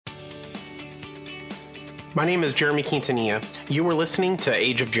My name is Jeremy Quintanilla. You are listening to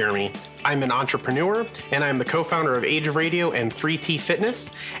Age of Jeremy. I'm an entrepreneur, and I'm the co-founder of Age of Radio and 3T Fitness,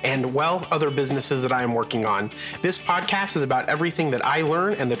 and other businesses that I am working on. This podcast is about everything that I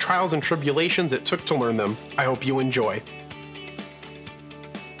learn and the trials and tribulations it took to learn them. I hope you enjoy.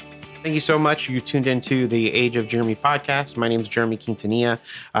 Thank you so much. You tuned into the Age of Jeremy podcast. My name is Jeremy Quintanilla.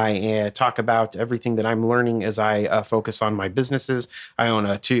 I talk about everything that I'm learning as I focus on my businesses. I own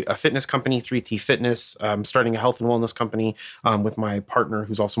a fitness company, 3T Fitness. I'm starting a health and wellness company with my partner,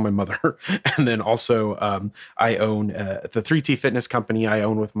 who's also my mother. And then also I own the 3T Fitness company I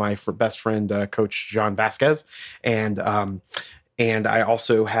own with my best friend, Coach John Vasquez. And I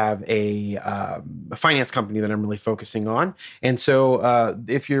also have a finance company that I'm really focusing on. And so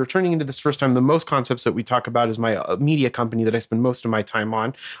if you're turning into this first time, the most concepts that we talk about is my media company that I spend most of my time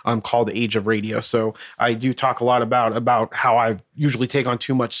on called Age of Radio. So I do talk a lot about how I usually take on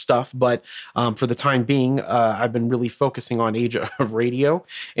too much stuff. But for the time being, I've been really focusing on Age of Radio.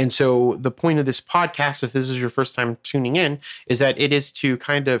 And so the point of this podcast, if this is your first time tuning in, is that it is to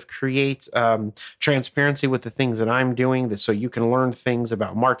kind of create transparency with the things that I'm doing, so you can learn things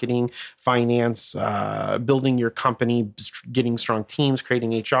about marketing, finance, building your company, getting strong teams,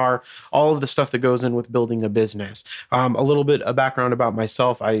 creating HR, all of the stuff that goes in with building a business. A little bit of background about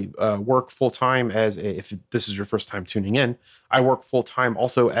myself. I work full-time if this is your first time tuning in, I work full-time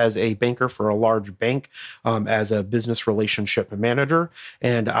also as a banker for a large bank, as a business relationship manager.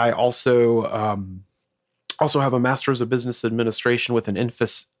 And I also have a master's of business administration with an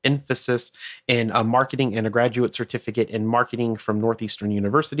emphasis in marketing and a graduate certificate in marketing from Northeastern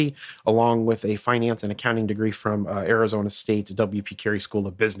University, along with a finance and accounting degree from Arizona State W.P. Carey School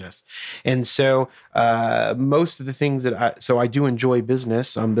of Business. And so most of the things I do enjoy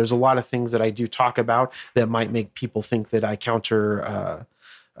business. There's a lot of things that I do talk about that might make people think that I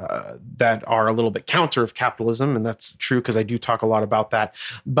that are a little bit counter of capitalism. And that's true because I do talk a lot about that.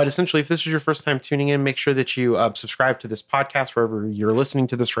 But essentially, if this is your first time tuning in, make sure that you subscribe to this podcast wherever you're listening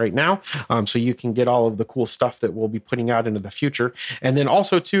to this right now, so you can get all of the cool stuff that we'll be putting out into the future. And then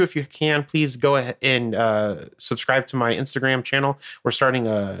also, too, if you can, please go ahead and subscribe to my Instagram channel. We're starting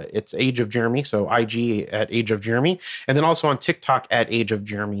it's Age of Jeremy, so IG at Age of Jeremy. And then also on TikTok at Age of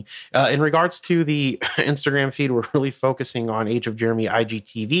Jeremy. In regards to the Instagram feed, we're really focusing on Age of Jeremy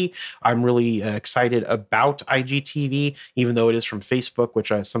IGTV. I'm really excited about IGTV, even though it is from Facebook,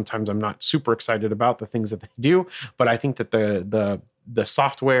 which sometimes I'm not super excited about the things that they do. But I think that the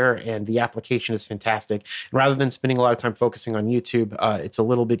software and the application is fantastic. And rather than spending a lot of time focusing on YouTube, it's a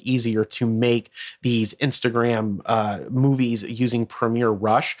little bit easier to make these Instagram movies using Premiere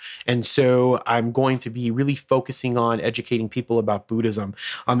Rush. And so I'm going to be really focusing on educating people about Buddhism.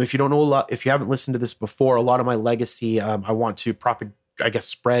 If you don't know if you haven't listened to this before, a lot of my legacy, I want to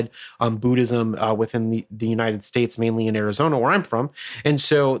spread Buddhism within the United States, mainly in Arizona, where I'm from. And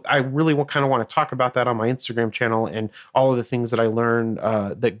so I really kind of want to talk about that on my Instagram channel and all of the things that I learned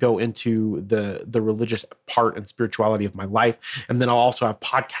that go into the religious part and spirituality of my life. And then I'll also have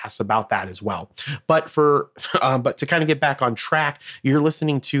podcasts about that as well. But to kind of get back on track, you're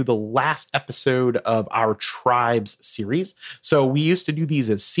listening to the last episode of our Tribes series. So we used to do these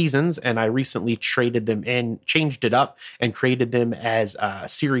as seasons, and I recently changed it up and created them as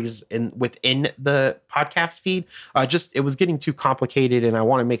series within the podcast feed. It was getting too complicated, and I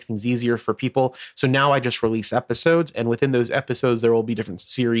want to make things easier for people. So now I just release episodes, and within those episodes, there will be different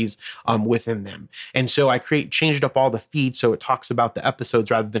series within them. And so I changed up all the feeds so it talks about the episodes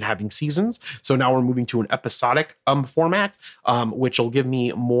rather than having seasons. So now we're moving to an episodic format, which will give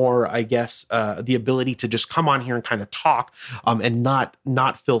me more, the ability to just come on here and kind of talk and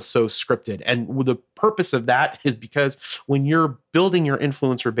not feel so scripted. And the purpose of that is because when you're building your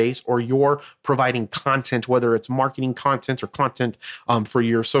influencer base or you're providing content, whether it's marketing content or content for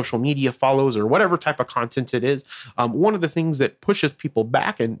your social media follows or whatever type of content it is, one of the things that pushes people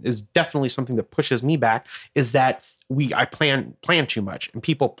back, and is definitely something that pushes me back, is that I plan too much and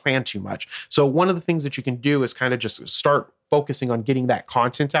people plan too much. So one of the things that you can do is kind of just start focusing on getting that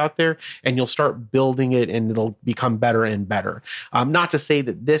content out there, and you'll start building it and it'll become better and better. Not to say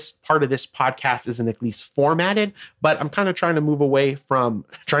that this part of this podcast isn't at least formatted, but I'm kind of trying to move away from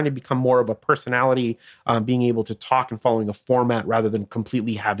trying to become more of a personality, being able to talk and following a format rather than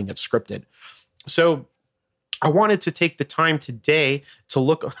completely having it scripted. So I wanted to take the time today to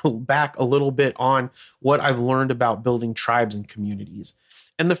look back a little bit on what I've learned about building tribes and communities.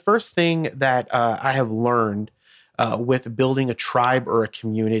 And the first thing that I have learned with building a tribe or a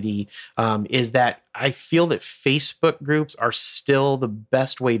community is that I feel that Facebook groups are still the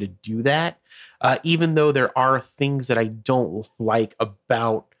best way to do that, even though there are things that I don't like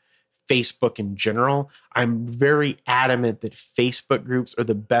about Facebook in general. I'm very adamant that Facebook groups are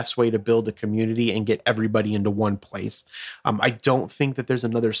the best way to build a community and get everybody into one place. I don't think that there's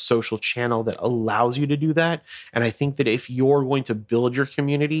another social channel that allows you to do that. And I think that if you're going to build your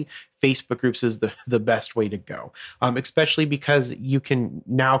community, Facebook groups is the best way to go, especially because you can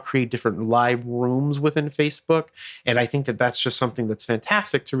now create different live rooms within Facebook. And I think that that's just something that's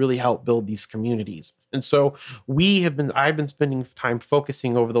fantastic to really help build these communities. And so I've been spending time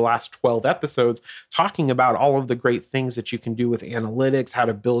focusing over the last 12 episodes talking about all of the great things that you can do with analytics, how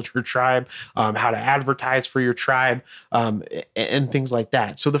to build your tribe, how to advertise for your tribe, and things like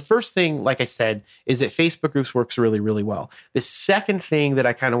that. So the first thing, like I said, is that Facebook groups works really, really well. The second thing that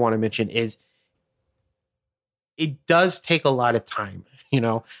I kind of want to mention is it does take a lot of time.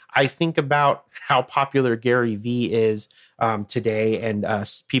 I think about how popular Gary Vee is today, and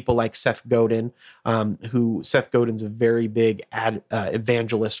people like Seth Godin, Seth Godin's a very big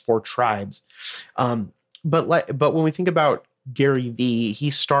evangelist for tribes. But when we think about Gary Vee, he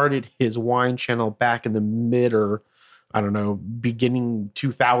started his wine channel back in the beginning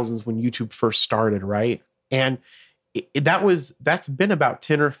 2000s when YouTube first started, right? And that's been about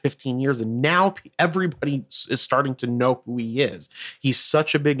 10 or 15 years. And now everybody is starting to know who he is. He's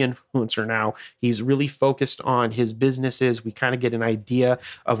such a big influencer now. He's really focused on his businesses. We kind of get an idea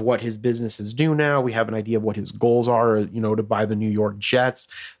of what his businesses do now. We have an idea of what his goals are, to buy the New York Jets,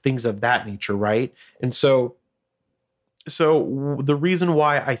 things of that nature, right? And so the reason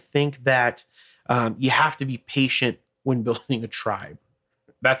why I think that you have to be patient when building a tribe.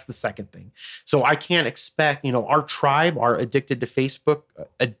 That's the second thing. So I can't expect, our tribe, our addicted to podcasting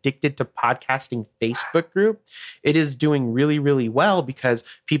Facebook group, it is doing really, really well because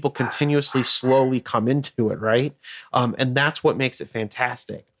people continuously slowly come into it, right? And that's what makes it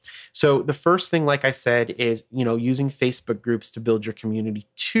fantastic. So the first thing, like I said, is, using Facebook groups to build your community.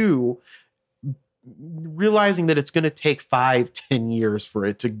 Two, realizing that it's going to take 5-10 years for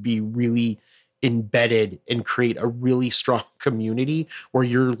it to be really embedded and create a really strong community where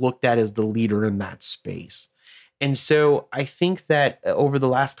you're looked at as the leader in that space. And so I think that over the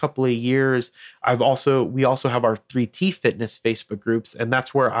last couple of years, we also have our 3T Fitness Facebook groups, and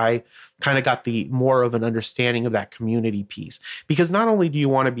that's where I kind of got the more of an understanding of that community piece. Because not only do you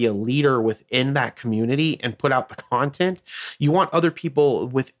want to be a leader within that community and put out the content, you want other people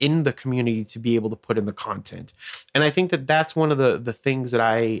within the community to be able to put in the content. And I think that that's one of the things that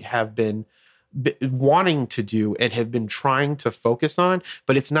I have been wanting to do and have been trying to focus on,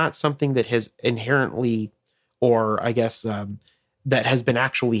 but it's not something that has inherently, or I guess that has been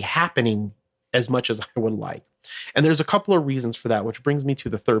actually happening as much as I would like. And there's a couple of reasons for that, which brings me to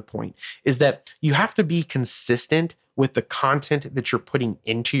the third point, is that you have to be consistent with the content that you're putting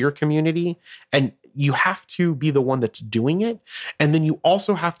into your community, and you have to be the one that's doing it. And then you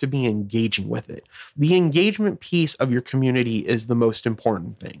also have to be engaging with it. The engagement piece of your community is the most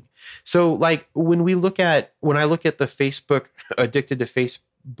important thing. So like when I look at the Facebook Addicted to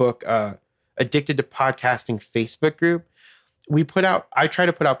Podcasting Facebook group, I try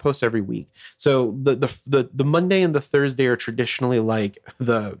to put out posts every week. So the Monday and the Thursday are traditionally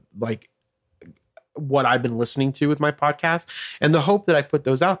what I've been listening to with my podcast. And the hope that I put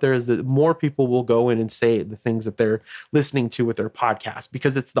those out there is that more people will go in and say the things that they're listening to with their podcast,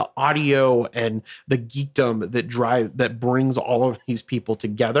 because it's the audio and the geekdom that brings all of these people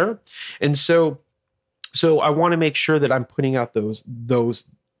together. And so I want to make sure that I'm putting out those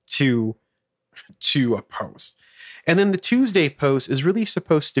to a post. And then the Tuesday post is really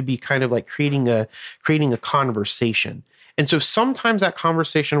supposed to be kind of like creating a conversation. And so sometimes that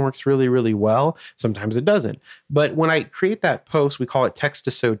conversation works really, really well. Sometimes it doesn't. But when I create that post, we call it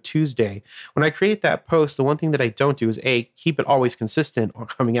Text-to-Sode Tuesday. When I create that post, the one thing that I don't do is keep it always consistent on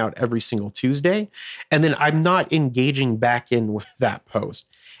coming out every single Tuesday. And then I'm not engaging back in with that post.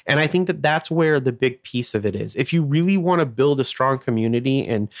 And I think that that's where the big piece of it is. If you really want to build a strong community,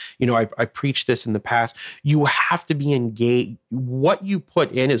 and I preached this in the past, you have to be engaged. What you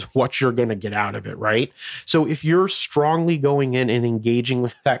put in is what you're going to get out of it, right? So if you're strongly going in and engaging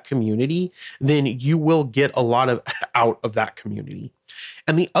with that community, then you will get a lot out of that community.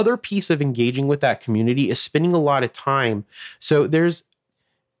 And the other piece of engaging with that community is spending a lot of time. So there's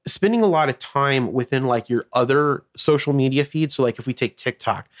spending a lot of time within like your other social media feeds. So like if we take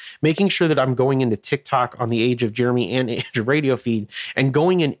TikTok, making sure that I'm going into TikTok on the Age of Jeremy and Age of Radio feed and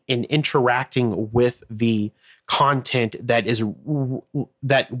going in and interacting with the content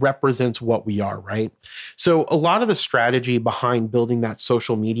that represents what we are, right? So a lot of the strategy behind building that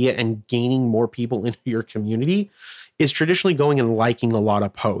social media and gaining more people into your community is traditionally going and liking a lot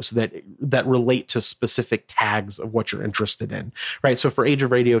of posts that relate to specific tags of what you're interested in, right? So for Age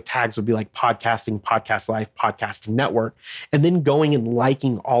of Radio, tags would be like podcasting, podcast life, podcasting network, and then going and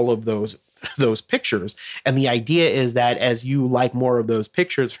liking all of those pictures. And the idea is that as you like more of those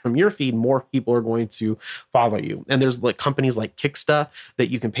pictures from your feed, more people are going to follow you. And there's like companies like Kicksta that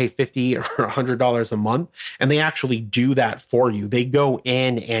you can pay $50 or $100 a month, and they actually do that for you. They go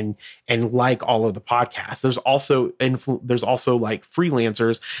in and like all of the podcasts. There's also like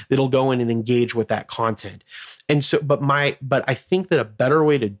freelancers that'll go in and engage with that content. And so, but I think that a better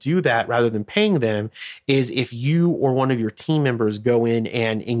way to do that rather than paying them is if you or one of your team members go in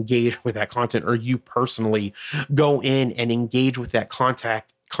and engage with that content, or you personally go in and engage with that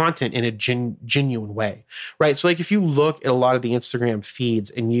content in a genuine way, right? So like if you look at a lot of the Instagram feeds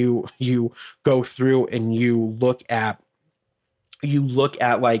and you go through and you look at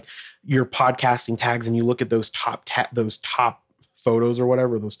like your podcasting tags and you look at those top photos or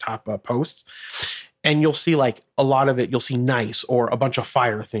whatever, those top posts, and you'll see like a lot of it, you'll see nice or a bunch of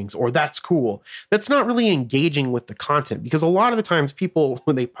fire things or that's cool. That's not really engaging with the content, because a lot of the times people,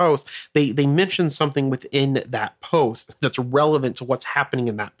 when they post, they mention something within that post that's relevant to what's happening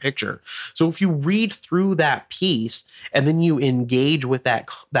in that picture. So if you read through that piece and then you engage with that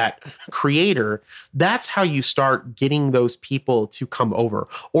creator, that's how you start getting those people to come over.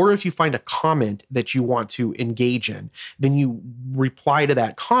 Or if you find a comment that you want to engage in, then you reply to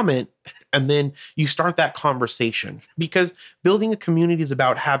that comment and then you start that conversation, because building a community is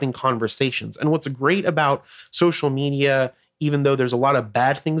about having conversations. And what's great about social media, even though there's a lot of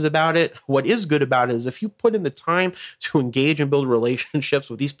bad things about it, what is good about it is if you put in the time to engage and build relationships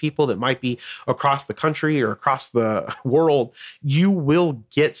with these people that might be across the country or across the world, you will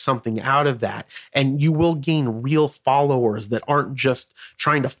get something out of that. And you will gain real followers that aren't just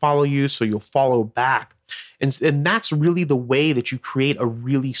trying to follow you so you'll follow back. And that's really the way that you create a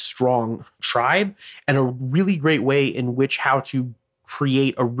really strong tribe, and a really great way in which how to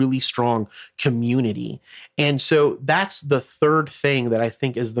create a really strong community. And so that's the third thing that I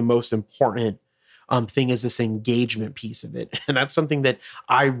think is the most important thing, is this engagement piece of it. And that's something that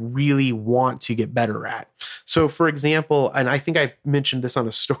I really want to get better at. So for example, and I think I mentioned this on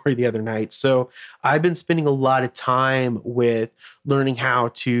a story the other night. So I've been spending a lot of time with learning how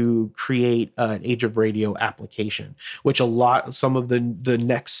to create an Age of Radio application, which some of the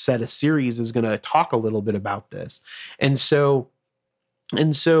next set of series is going to talk a little bit about this. And so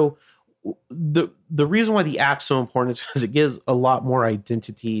the reason why the app's so important is because it gives a lot more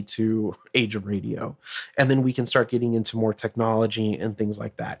identity to Age of Radio. And then we can start getting into more technology and things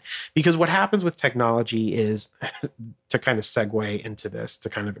like that. Because what happens with technology is, to kind of segue into this, to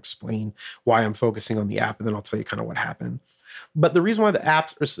kind of explain why I'm focusing on the app, and then I'll tell you kind of what happened. But the reason why the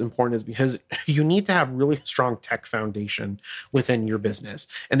apps are so important is because you need to have really strong tech foundation within your business.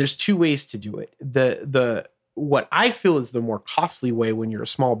 And there's two ways to do it. What I feel is the more costly way when you're a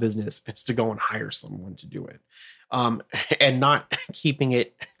small business is to go and hire someone to do it, and not keeping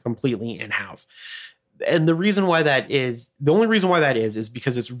it completely in-house. And the only reason why that is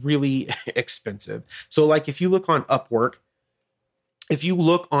because it's really expensive. So like if you look on Upwork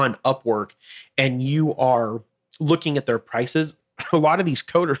and you are looking at their prices, a lot of these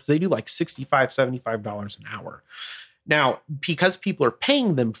coders, they do like $65, $75 an hour. Now, because people are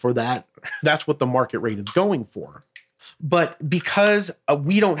paying them for that, that's what the market rate is going for. But because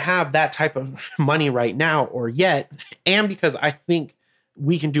we don't have that type of money right now or yet, and because I think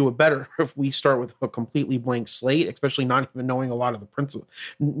we can do it better if we start with a completely blank slate, especially not even knowing a lot of the principles,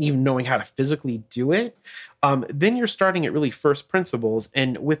 even knowing how to physically do it, then you're starting at really first principles.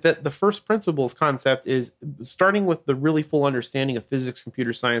 And with it, the first principles concept is starting with the really full understanding of physics,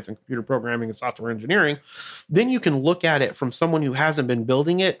 computer science, and computer programming and software engineering. Then you can look at it from someone who hasn't been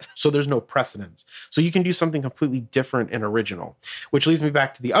building it, so there's no precedence. So you can do something completely different and original, which leads me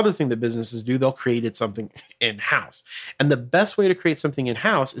back to the other thing that businesses do. They'll create something in-house. And the best way to create something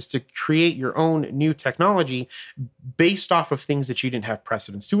in-house is to create your own new technology based off of things that you didn't have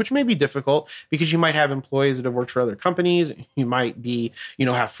precedence to, which may be difficult because you might have employees that have worked for other companies. You might be,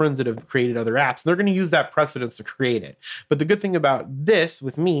 have friends that have created other apps. And they're going to use that precedence to create it. But the good thing about this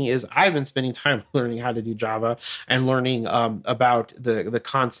with me is I've been spending time learning how to do Java and learning about the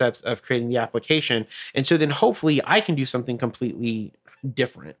concepts of creating the application. And so then hopefully I can do something completely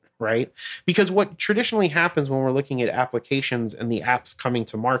different, right? Because what traditionally happens when we're looking at applications and the apps coming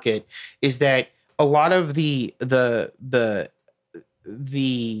to market is that a lot of the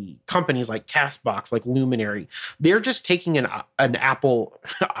the companies like Castbox, like Luminary, they're just taking an Apple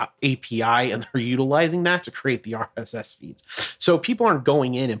API and they're utilizing that to create the RSS feeds. So people aren't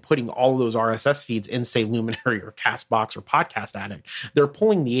going in and putting all of those RSS feeds in, say, Luminary or Castbox or Podcast Addict. They're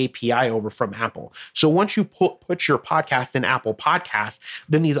pulling the API over from Apple. So once you put your podcast in Apple Podcasts,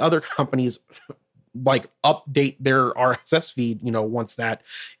 then these other companies like update their RSS feed, once that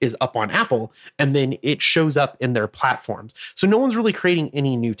is up on Apple, and then it shows up in their platforms. So no one's really creating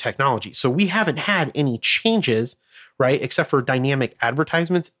any new technology. So we haven't had any changes, right? Except for dynamic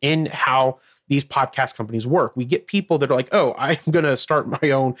advertisements in how these podcast companies work. We get people that are like, oh, I'm going to start my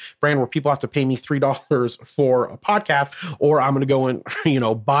own brand where people have to pay me $3 for a podcast, or I'm going to go and,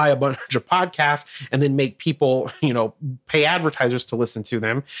 buy a bunch of podcasts and then make people, pay advertisers to listen to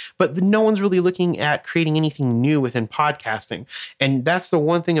them. But no one's really looking at creating anything new within podcasting. And that's the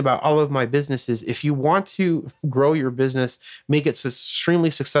one thing about all of my businesses. If you want to grow your business, make it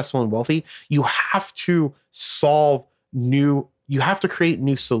extremely successful and wealthy, you have to you have to create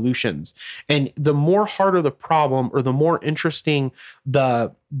new solutions. And the more harder the problem, or the more interesting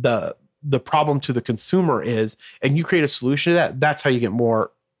the problem to the consumer is, and you create a solution to that, that's how you get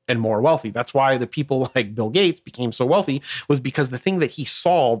more and more wealthy. That's why the people like Bill Gates became so wealthy, was because the thing that he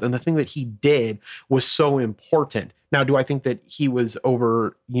solved and the thing that he did was so important. Now, do I think that he was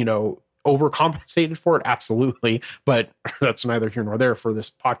overcompensated for it? Absolutely. But that's neither here nor there for this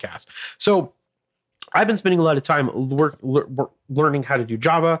podcast. So I've been spending a lot of time learning how to do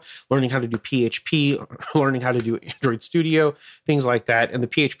Java, learning how to do PHP, learning how to do Android Studio, things like that. And the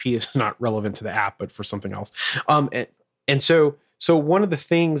PHP is not relevant to the app, but for something else. So one of the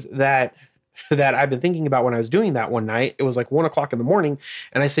things that I've been thinking about when I was doing that one night, it was like 1:00 in the morning.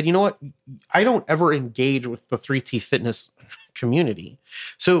 And I said, you know what? I don't ever engage with the 3T Fitness community.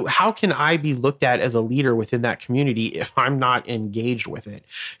 So how can I be looked at as a leader within that community if I'm not engaged with it?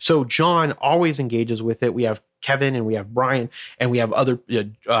 So John always engages with it. We have Kevin and we have Brian and we have other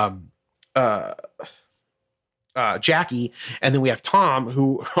Jackie, and then we have Tom,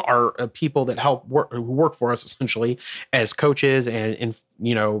 who are people that who work for us essentially as coaches and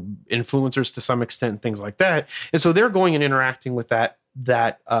influencers to some extent, things like that. And so they're going and interacting with that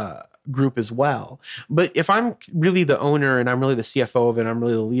group as well. But if I'm really the owner and I'm really the CFO of it, and I'm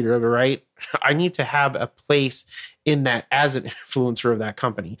really the leader of it, right? I need to have a place in that as an influencer of that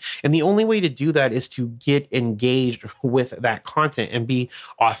company. And the only way to do that is to get engaged with that content and be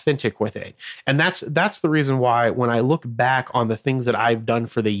authentic with it. And that's the reason why when I look back on the things that I've done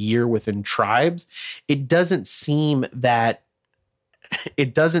for the year within Tribes, it doesn't seem that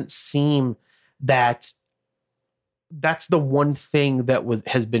that's the one thing that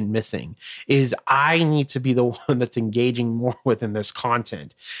has been missing, is I need to be the one that's engaging more within this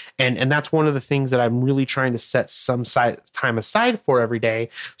content. And that's one of the things that I'm really trying to set some time aside for every day,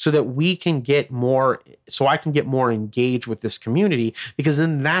 so that I can get more engaged with this community, because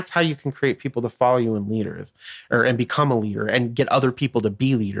then that's how you can create people to follow you and become a leader and get other people to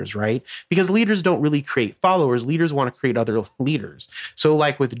be leaders, right? Because leaders don't really create followers. Leaders want to create other leaders. So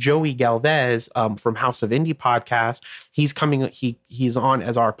like with Joey Galvez from House of Indie podcast, he's on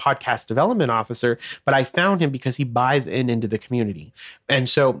as our podcast development officer, but I found him because he buys into the community. And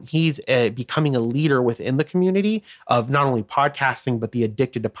so he's becoming a leader within the community of not only podcasting, but the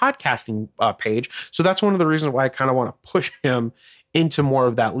Addicted to Podcasting page. So that's one of the reasons why I kind of want to push him into more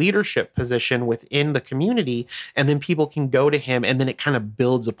of that leadership position within the community. And then people can go to him and then it kind of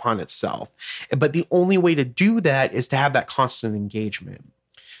builds upon itself. But the only way to do that is to have that constant engagement.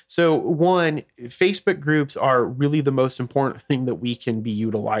 So one, Facebook groups are really the most important thing that we can be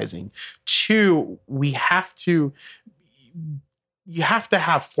utilizing. Two, you have to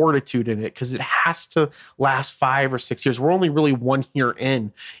have fortitude in it, because it has to last 5 or 6 years. We're only really 1 year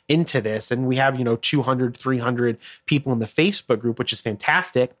into this, and we have 200, 300 people in the Facebook group, which is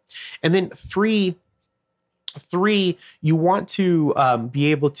fantastic. And then three, you want to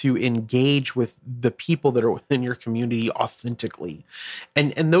be able to engage with the people that are within your community authentically.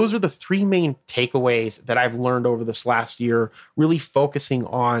 And those are the 3 main takeaways that I've learned over this last year, really focusing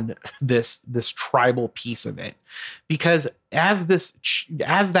on this tribal piece of it. Because as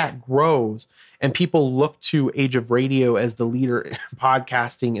that grows and people look to Age of Radio as the leader in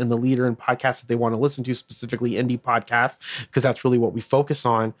podcasting and the leader in podcasts that they want to listen to, specifically indie podcasts, because that's really what we focus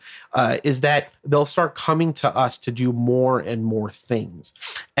on, is that they'll start coming to us to do more and more things.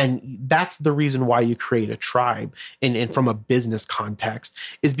 And that's the reason why you create a tribe and from a business context,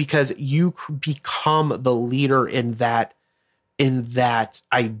 is because you become the leader in that in that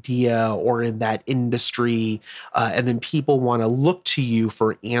idea or in that industry. And then people want to look to you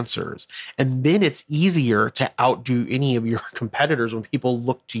for answers. And then it's easier to outdo any of your competitors when people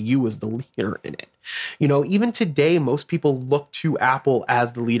look to you as the leader in it. Even today, most people look to Apple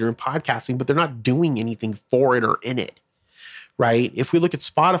as the leader in podcasting, but they're not doing anything for it or in it, right? If we look at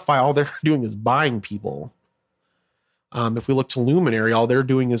Spotify, all they're doing is buying people. If we look to Luminary, all they're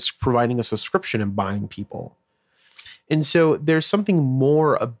doing is providing a subscription and buying people. And so there's something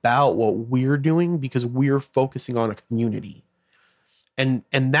more about what we're doing because we're focusing on a community. And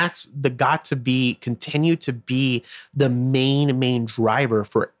that's continue to be the main driver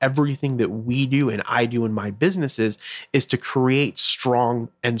for everything that we do and I do in my businesses is to create strong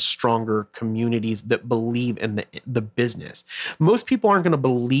and stronger communities that believe in the business. Most people aren't going to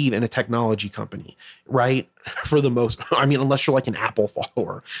believe in a technology company, right? Unless you're like an Apple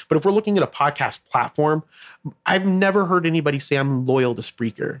follower. But if we're looking at a podcast platform, I've never heard anybody say I'm loyal to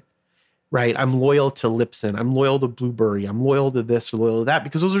Spreaker. Right? I'm loyal to Libsyn. I'm loyal to Blueberry. I'm loyal to this or loyal to that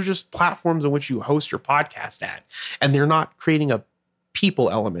because those are just platforms in which you host your podcast at. And they're not creating a people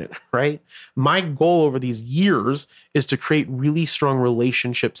element, right? My goal over these years is to create really strong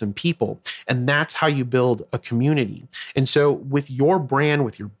relationships and people. And that's how you build a community. And so with your brand,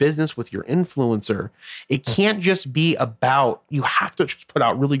 with your business, with your influencer, it can't just be about, you have to just put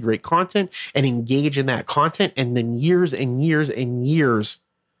out really great content and engage in that content. And then years and years and years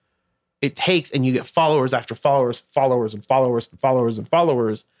it takes, and you get followers after followers, followers and followers and followers and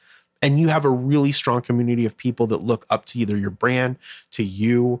followers. And you have a really strong community of people that look up to either your brand, to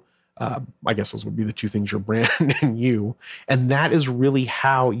you. I guess those would be the two things, your brand and you. And that is really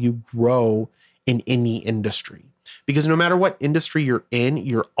how you grow in any industry. Because no matter what industry you're in,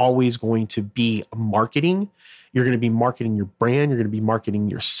 you're always going to be marketing. You're going to be marketing your brand. You're going to be marketing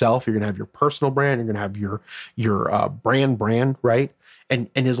yourself. You're going to have your personal brand. You're going to have your brand, right? And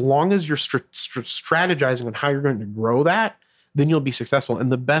as long as you're strategizing on how you're going to grow that, then you'll be successful.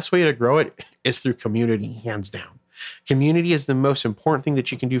 And the best way to grow it is through community, hands down. Community is the most important thing that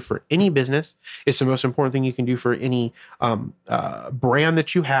you can do for any business. It's the most important thing you can do for any brand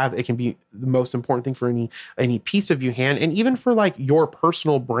that you have. It can be the most important thing for any piece of your hand, and even for like your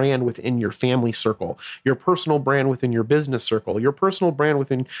personal brand within your family circle, your personal brand within your business circle, your personal brand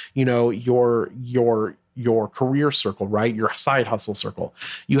within your career circle, right? Your side hustle circle.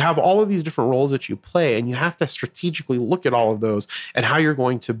 You have all of these different roles that you play, and you have to strategically look at all of those and how you're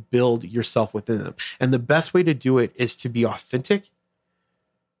going to build yourself within them. And the best way to do it is to be authentic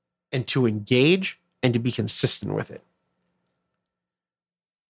and to engage and to be consistent with it.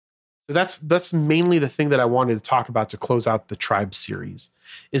 So that's mainly the thing that I wanted to talk about to close out the Tribe series,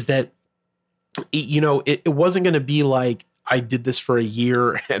 is that, it wasn't going to be like, I did this for a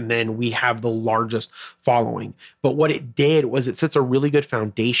year and then we have the largest following. But what it did was it sets a really good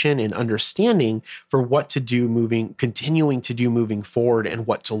foundation and understanding for what to do continuing to do moving forward and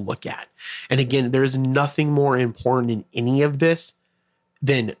what to look at. And again, there's nothing more important in any of this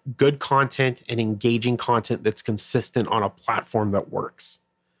than good content and engaging content that's consistent on a platform that works.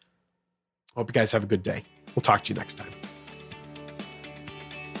 Hope you guys have a good day. We'll talk to you next time.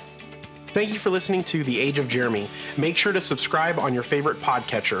 Thank you for listening to The Age of Jeremy. Make sure to subscribe on your favorite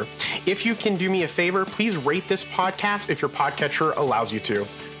podcatcher. If you can do me a favor, please rate this podcast if your podcatcher allows you to.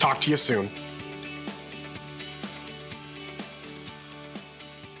 Talk to you soon.